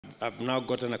I've now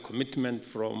gotten a commitment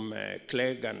from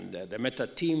Clegg and the Meta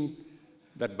team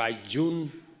that by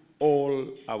June, all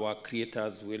our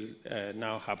creators will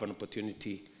now have an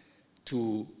opportunity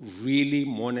to really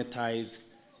monetize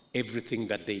everything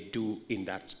that they do in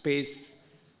that space,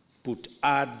 put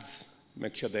ads,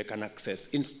 make sure they can access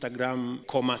Instagram,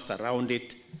 commerce around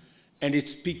it, and it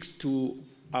speaks to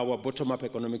our bottom-up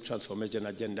economic transformation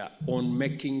agenda on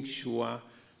making sure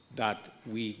that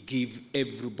we give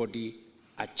everybody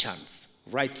a chance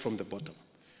right from the bottom.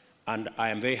 And I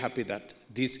am very happy that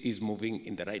this is moving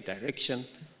in the right direction.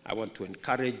 I want to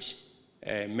encourage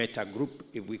Meta Group.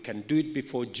 If we can do it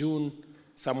before June,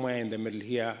 somewhere in the middle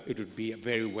here, it would be a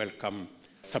very welcome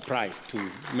surprise to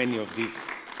many of these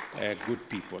good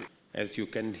people. As you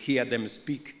can hear them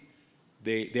speak,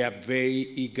 they are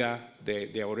very eager.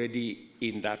 They are already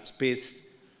in that space.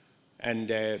 And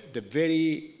the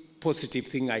very positive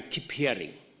thing I keep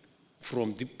hearing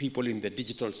from the people in the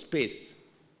digital space,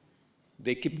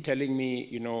 they keep telling me,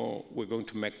 you know, we're going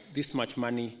to make this much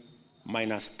money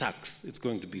minus tax. It's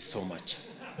going to be so much.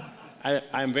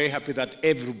 I'm very happy that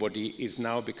everybody is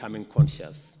now becoming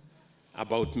conscious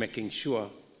about making sure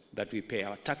that we pay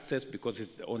our taxes, because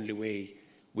it's the only way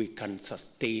we can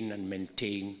sustain and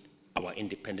maintain our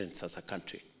independence as a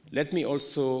country. Let me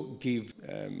also give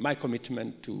my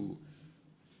commitment to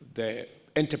the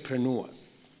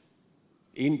entrepreneurs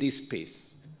in this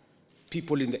space,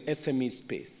 people in the SME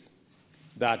space,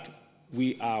 that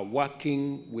we are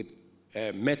working with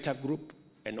Meta Group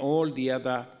and all the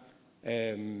other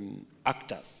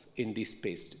actors in this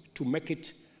space to make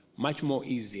it much more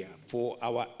easier for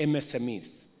our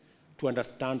MSMEs to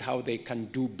understand how they can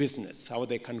do business, how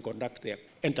they can conduct their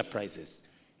enterprises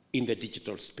in the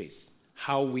digital space,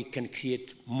 how we can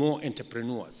create more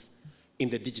entrepreneurs in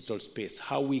the digital space,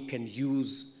 how we can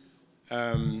use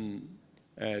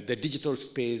the digital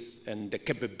space and the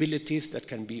capabilities that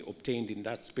can be obtained in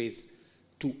that space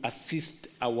to assist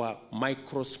our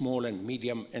micro, small, and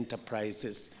medium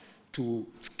enterprises to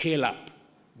scale up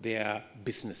their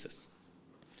businesses.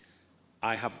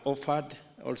 I have offered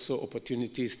also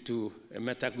opportunities to a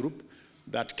Meta Group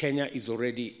that Kenya is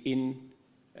already in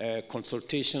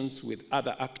consultations with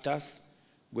other actors.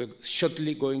 We're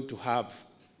shortly going to have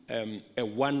a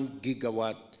 1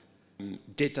 gigawatt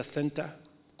data center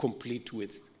complete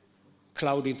with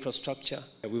cloud infrastructure.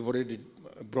 We've already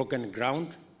broken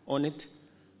ground on it,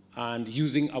 and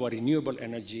using our renewable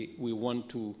energy, we want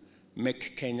to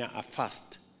make Kenya a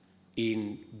first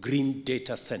in green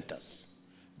data centers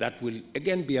that will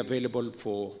again be available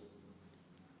for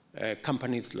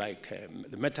companies like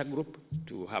the Meta Group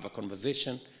to have a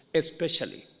conversation,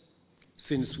 especially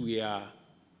since we are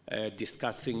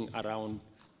discussing around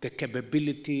the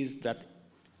capabilities that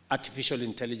artificial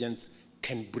intelligence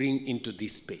can bring into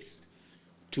this space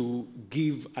to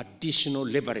give additional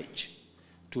leverage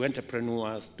to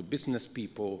entrepreneurs, to business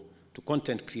people, to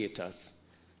content creators,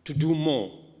 to do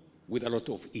more with a lot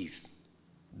of ease.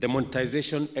 The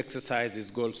monetization exercise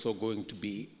is also going to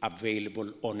be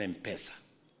available on M-Pesa.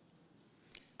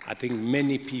 I think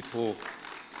many people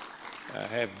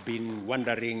have been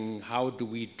wondering, how do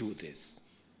we do this?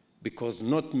 Because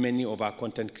not many of our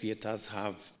content creators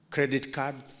have credit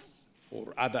cards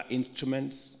or other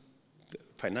instruments,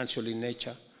 financial in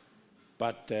nature.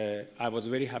 But I was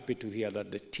very happy to hear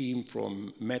that the team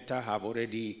from Meta have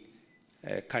already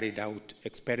carried out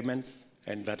experiments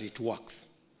and that it works.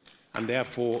 And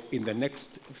therefore, in the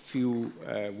next few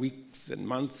weeks and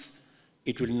months,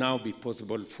 it will now be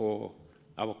possible for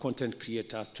our content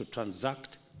creators to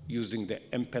transact using the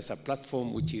M-Pesa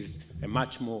platform, which is a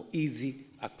much more easy,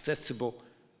 accessible,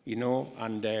 you know,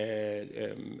 and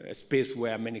a space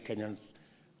where many Kenyans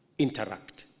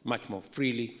interact much more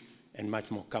freely and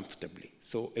much more comfortably.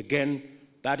 So again,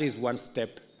 that is one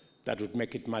step that would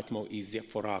make it much more easier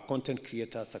for our content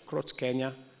creators across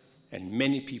Kenya and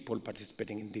many people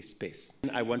participating in this space.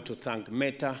 And I want to thank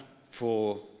Meta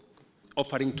for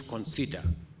offering to consider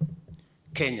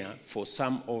Kenya for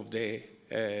some of the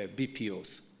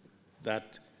BPOs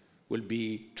that will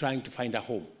be trying to find a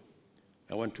home.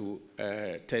 I want to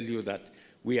tell you that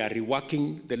we are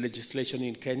reworking the legislation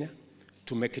in Kenya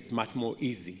to make it much more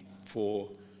easy for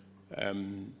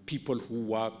people who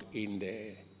work in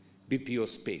the BPO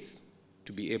space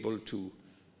to be able to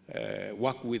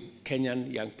work with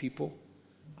Kenyan young people.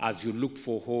 As you look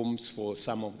for homes for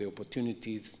some of the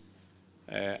opportunities,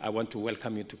 I want to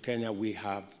welcome you to Kenya. We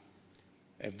have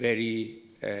a very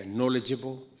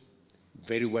knowledgeable,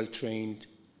 very well-trained,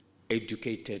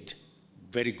 educated,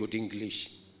 very good English,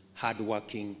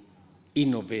 hardworking,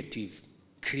 innovative,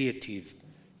 creative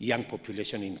young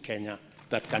population in Kenya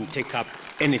that can take up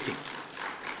anything.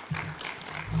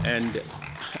 And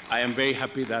I am very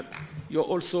happy that you're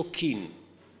also keen.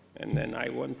 And then I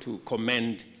want to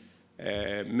commend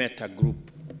Meta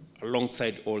Group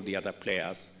alongside all the other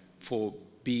players for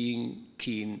being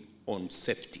keen on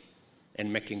safety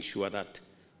and making sure that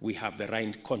we have the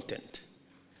right content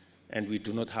and we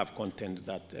do not have content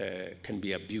that can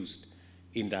be abused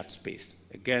in that space.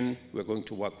 Again, we're going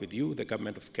to work with you. The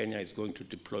government of Kenya is going to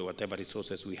deploy whatever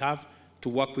resources we have to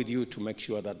work with you to make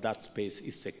sure that that space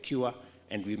is secure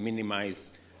and we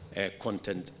minimize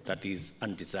content that is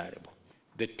undesirable.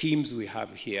 The teams we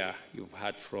have here, you've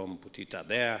heard from Putita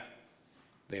there,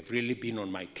 they've really been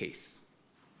on my case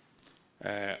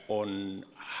on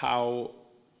how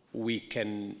we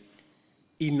can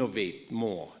innovate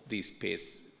more this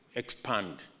space,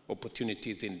 expand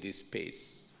opportunities in this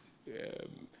space,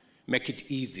 make it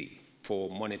easy for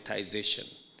monetization.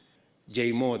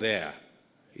 Jay Moore there,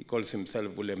 he calls himself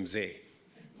Ulemze,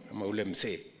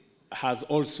 has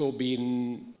also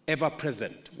been ever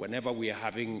present whenever we are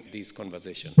having these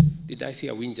conversations. Did I see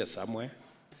a whinger somewhere?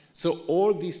 So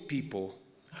all these people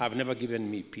have never given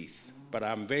me peace, but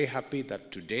I'm very happy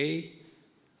that today,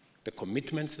 the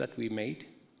commitments that we made,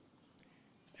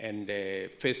 and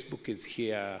Facebook is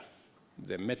here,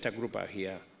 the Meta Group are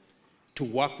here, to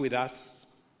work with us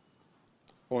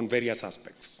on various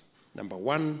aspects. Number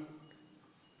one,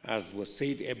 as was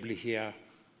said ably here,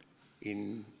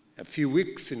 in a few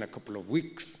weeks, in a couple of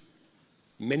weeks,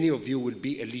 many of you will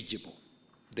be eligible.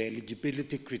 The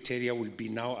eligibility criteria will be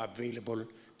now available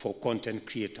for content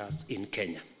creators in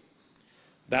Kenya.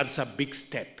 That's a big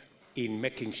step in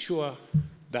making sure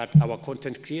that our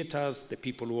content creators, the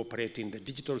people who operate in the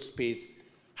digital space,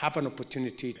 have an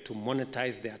opportunity to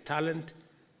monetize their talent,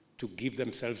 to give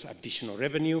themselves additional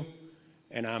revenue,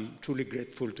 and I'm truly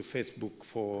grateful to Facebook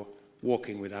for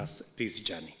working with us this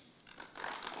journey.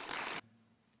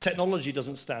 Technology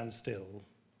doesn't stand still.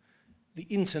 The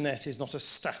internet is not a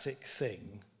static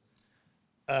thing.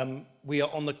 We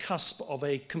are on the cusp of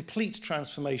a complete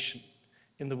transformation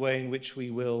in the way in which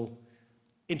we will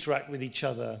interact with each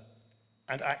other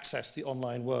and access the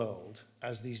online world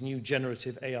as these new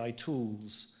generative AI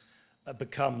tools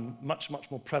become much, much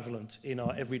more prevalent in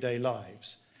our everyday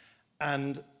lives.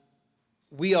 And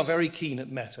we are very keen at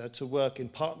Meta to work in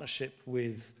partnership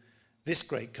with this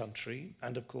great country,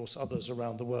 and of course others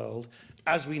around the world,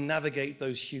 as we navigate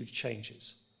those huge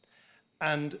changes.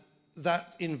 And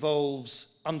that involves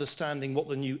understanding what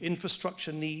the new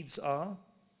infrastructure needs are.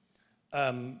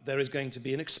 There is going to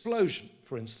be an explosion,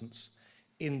 for instance,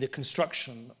 in the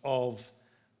construction of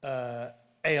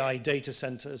AI data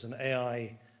centers and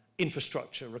AI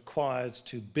infrastructure required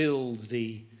to build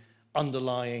the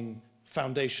underlying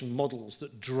foundation models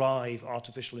that drive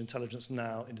artificial intelligence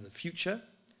now into the future.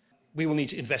 We will need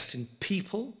to invest in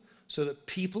people so that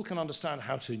people can understand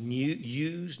how to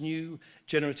use new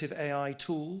generative AI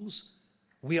tools.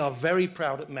 We are very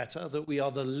proud at Meta that we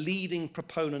are the leading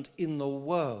proponent in the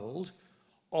world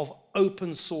of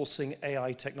open sourcing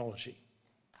AI technology.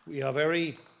 We are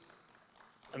very,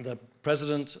 and the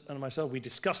President and myself, we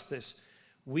discussed this,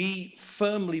 we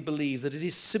firmly believe that it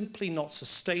is simply not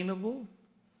sustainable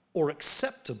or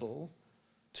acceptable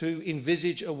to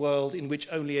envisage a world in which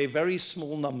only a very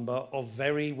small number of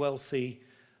very wealthy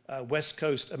West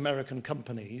Coast American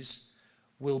companies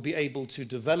will be able to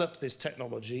develop this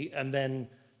technology and then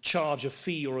charge a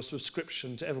fee or a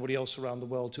subscription to everybody else around the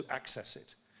world to access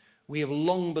it. We have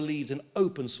long believed in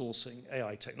open sourcing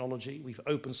AI technology. We've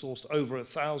open sourced over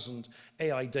 1,000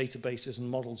 AI databases and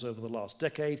models over the last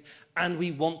decade, and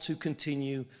we want to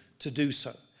continue to do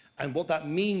so. And what that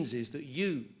means is that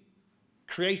you,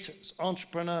 creators,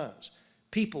 entrepreneurs,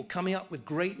 people coming up with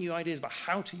great new ideas about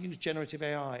how to use generative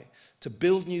AI to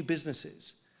build new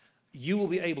businesses, you will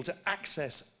be able to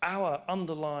access our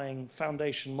underlying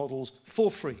foundation models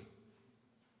for free.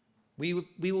 We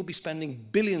will be spending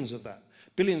billions of that,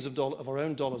 billions of our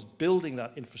own dollars building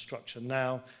that infrastructure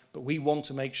now, but we want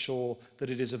to make sure that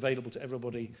it is available to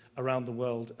everybody around the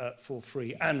world for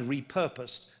free and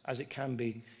repurposed as it can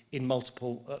be in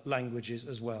multiple languages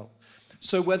as well.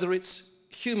 So whether it's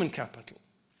human capital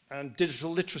and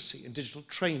digital literacy and digital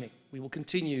training, we will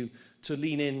continue to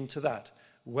lean into that.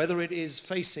 Whether it is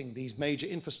facing these major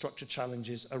infrastructure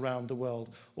challenges around the world,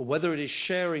 or whether it is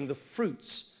sharing the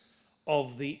fruits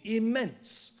of the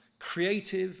immense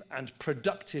creative and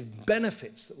productive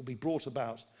benefits that will be brought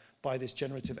about by this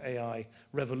generative AI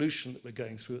revolution that we're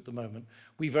going through at the moment,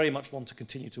 we very much want to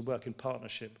continue to work in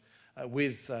partnership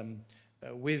with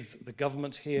with the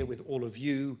government here, with all of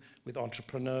you, with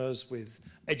entrepreneurs, with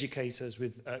educators,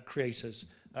 with creators,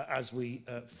 as we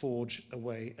forge a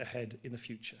way ahead in the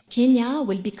future. Kenya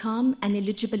will become an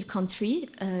eligible country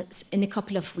in a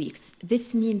couple of weeks.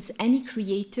 This means any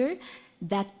creator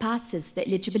that passes the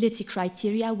eligibility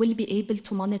criteria will be able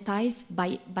to monetize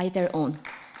by their own.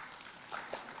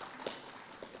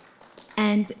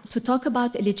 And to talk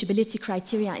about eligibility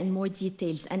criteria in more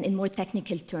details and in more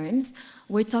technical terms,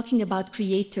 we're talking about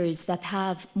creators that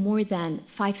have more than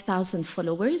 5,000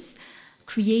 followers,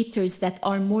 creators that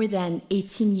are more than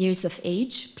 18 years of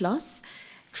age plus,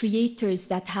 creators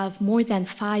that have more than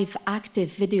 5 active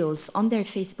videos on their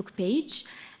Facebook page,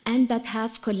 and that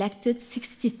have collected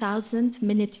 60,000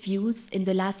 minute views in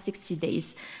the last 60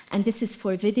 days. And this is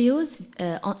for videos,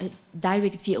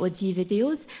 direct VOD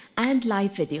videos, and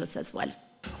live videos as well.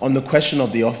 On the question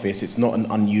of the office, it's not an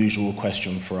unusual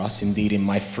question for us. Indeed, in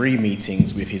my 3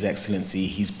 meetings with His Excellency,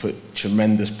 he's put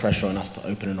tremendous pressure on us to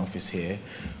open an office here.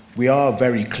 We are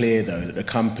very clear, though, that the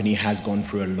company has gone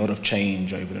through a lot of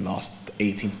change over the last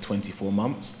 18 to 24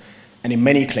 months. And in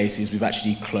many cases, we've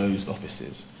actually closed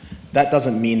offices. That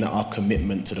doesn't mean that our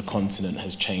commitment to the continent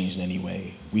has changed in any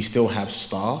way. We still have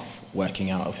staff working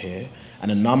out of here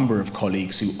and a number of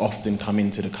colleagues who often come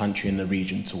into the country and the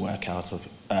region to work out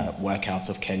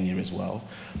of Kenya as well.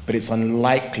 But it's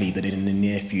unlikely that in the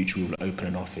near future we will open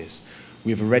an office.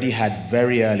 We've already had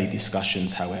very early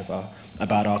discussions, however,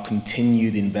 about our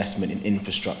continued investment in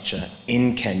infrastructure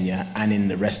in Kenya and in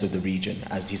the rest of the region,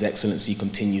 as His Excellency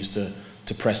continues to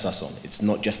press us on. It's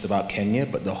not just about Kenya,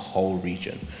 but the whole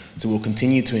region. So we'll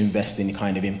continue to invest in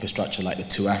kind of infrastructure like the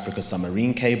To Africa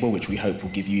submarine cable, which we hope will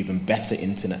give you even better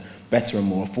internet, better and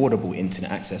more affordable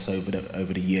internet access over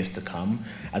the years to come,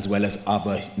 as well as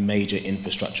other major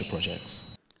infrastructure projects.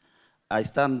 I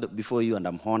stand before you and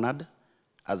I'm honored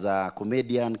as a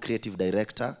comedian, creative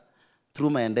director, through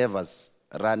my endeavors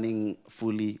running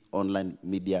fully online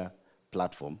media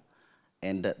platform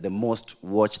and the most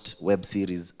watched web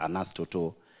series, Anas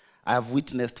Toto, I have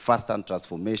witnessed first-hand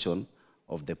transformation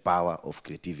of the power of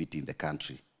creativity in the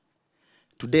country.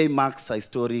 Today marks a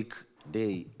historic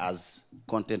day as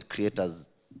content creators'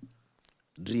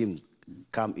 dreams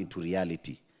come into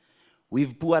reality.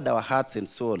 We've poured our hearts and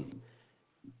soul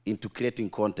into creating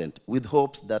content with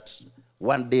hopes that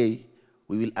one day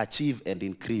we will achieve and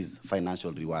increase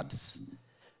financial rewards.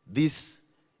 This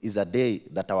is a day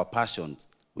that our passions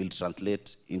will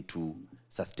translate into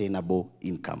sustainable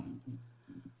income.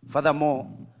 Furthermore,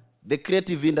 the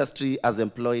creative industry has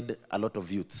employed a lot of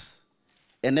youths.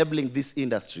 Enabling this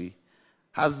industry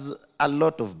has a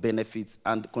lot of benefits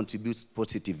and contributes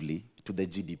positively to the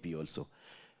GDP also,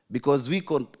 because we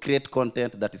create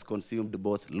content that is consumed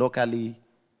both locally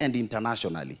and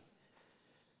internationally.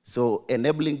 So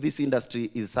enabling this industry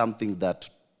is something that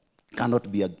cannot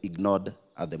be ignored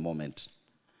at the moment.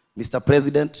 Mr.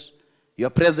 President, your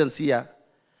presence here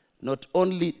not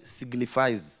only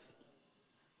signifies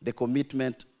the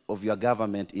commitment of your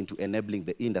government into enabling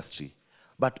the industry,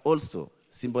 but also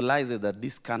symbolizes that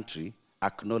this country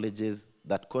acknowledges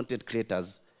that content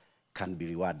creators can be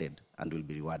rewarded and will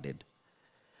be rewarded.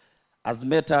 As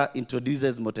Meta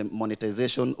introduces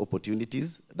monetization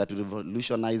opportunities that will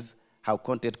revolutionize how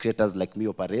content creators like me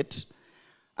operate,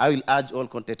 I will urge all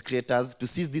content creators to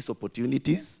seize these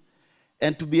opportunities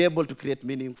and to be able to create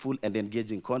meaningful and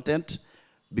engaging content,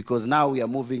 because now we are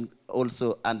moving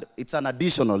also, and it's an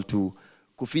additional to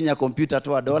kufinya computer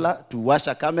toa dola, to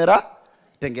washa camera,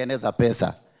 tengeneza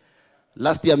pesa.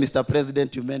 Last year, Mr.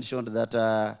 President, you mentioned that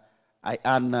I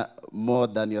earn more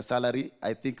than your salary.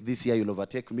 I think this year you'll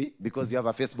overtake me because you have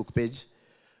a Facebook page.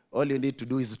 All you need to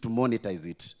do is to monetize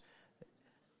it.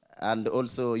 And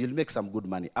also, you'll make some good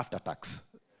money after tax.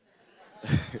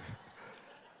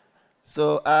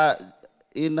 So,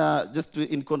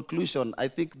 in conclusion, I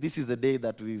think this is a day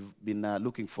that we've been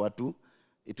looking forward to.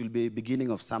 It will be the beginning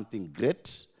of something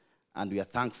great, and we are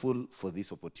thankful for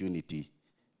this opportunity.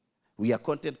 We are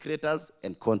content creators,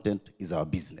 and content is our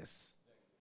business.